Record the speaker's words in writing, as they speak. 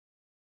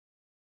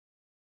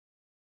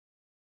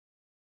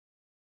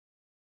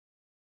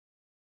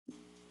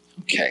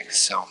Okay,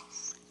 so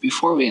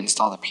before we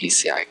install the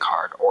PCI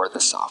card or the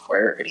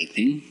software or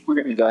anything, we're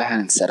going to go ahead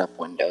and set up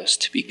Windows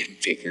to be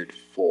configured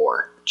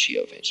for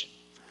GeoVision.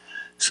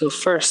 So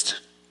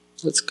first,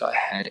 let's go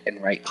ahead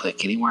and right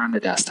click anywhere on the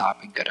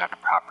desktop and go down to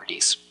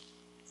Properties,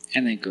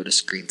 and then go to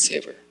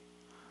Screensaver.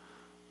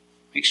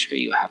 Make sure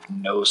you have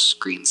no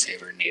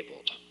screensaver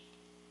enabled.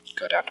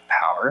 Go down to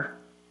Power,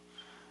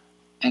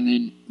 and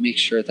then make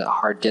sure that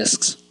Hard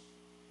Disks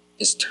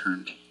is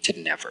turned to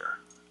Never.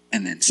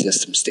 And then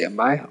System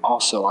Standby,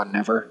 also on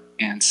Never,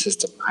 and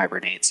System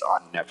Hibernates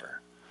on Never.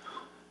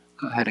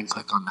 Go ahead and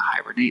click on the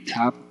Hibernate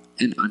tab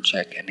and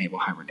uncheck Enable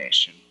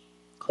Hibernation.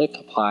 Click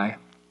Apply,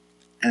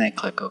 and then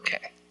click OK.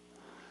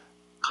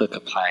 Click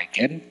Apply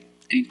again,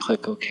 and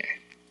click OK.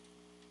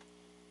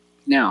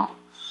 Now,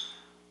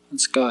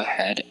 let's go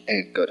ahead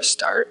and go to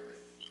Start,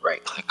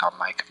 right click on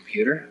My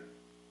Computer,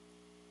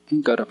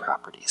 and go to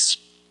Properties.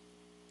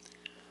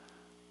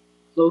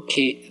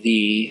 Locate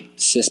the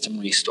System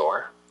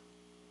Restore,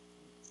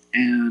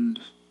 and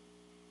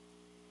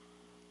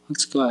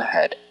let's go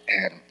ahead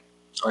and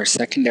our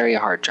secondary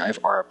hard drive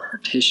or a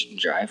partition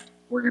drive,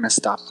 we're going to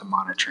stop the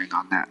monitoring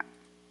on that.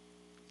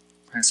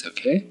 Press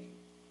OK.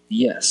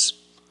 Yes.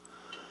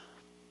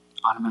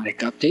 Automatic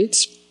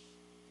updates.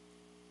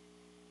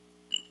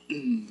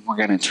 We're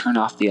going to turn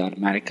off the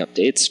automatic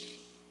updates.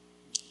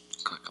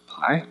 Click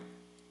Apply.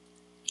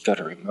 Go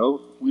to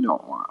Remote. We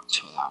don't want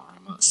to allow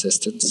remote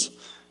assistance.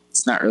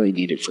 It's not really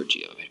needed for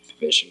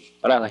GeoVision,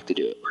 but I like to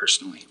do it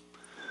personally.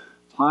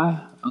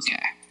 Apply.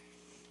 Okay.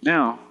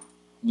 Now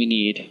we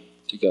need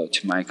to go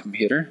to My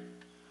Computer,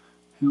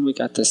 and we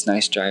got this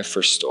nice drive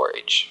for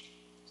storage.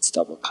 Let's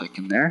double click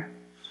in there,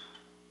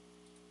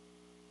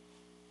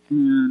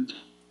 and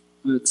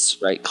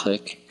let's right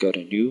click, go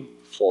to New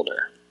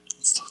Folder.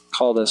 Let's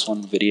call this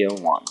one Video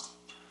 1.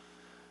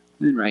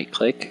 Then right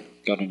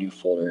click, go to New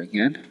Folder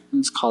again.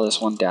 Let's call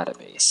this one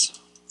Database.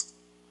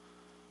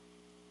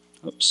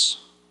 Oops.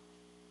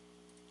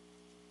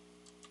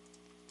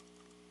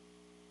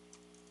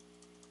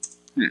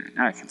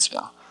 Now I can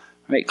spell.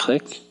 Right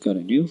click, go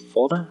to New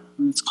Folder,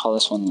 and let's call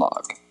this one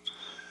Log.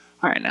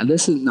 Alright, now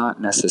this is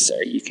not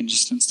necessary. You can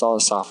just install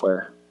the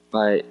software,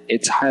 but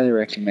it's highly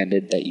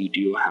recommended that you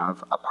do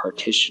have a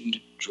partitioned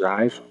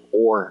drive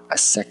or a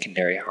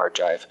secondary hard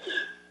drive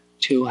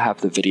to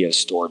have the video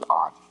stored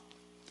on.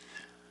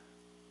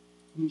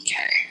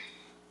 Okay.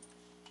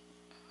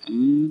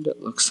 And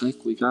it looks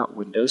like we got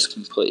Windows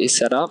completely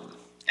set up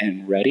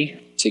and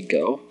ready to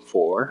go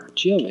for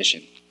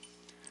GeoVision.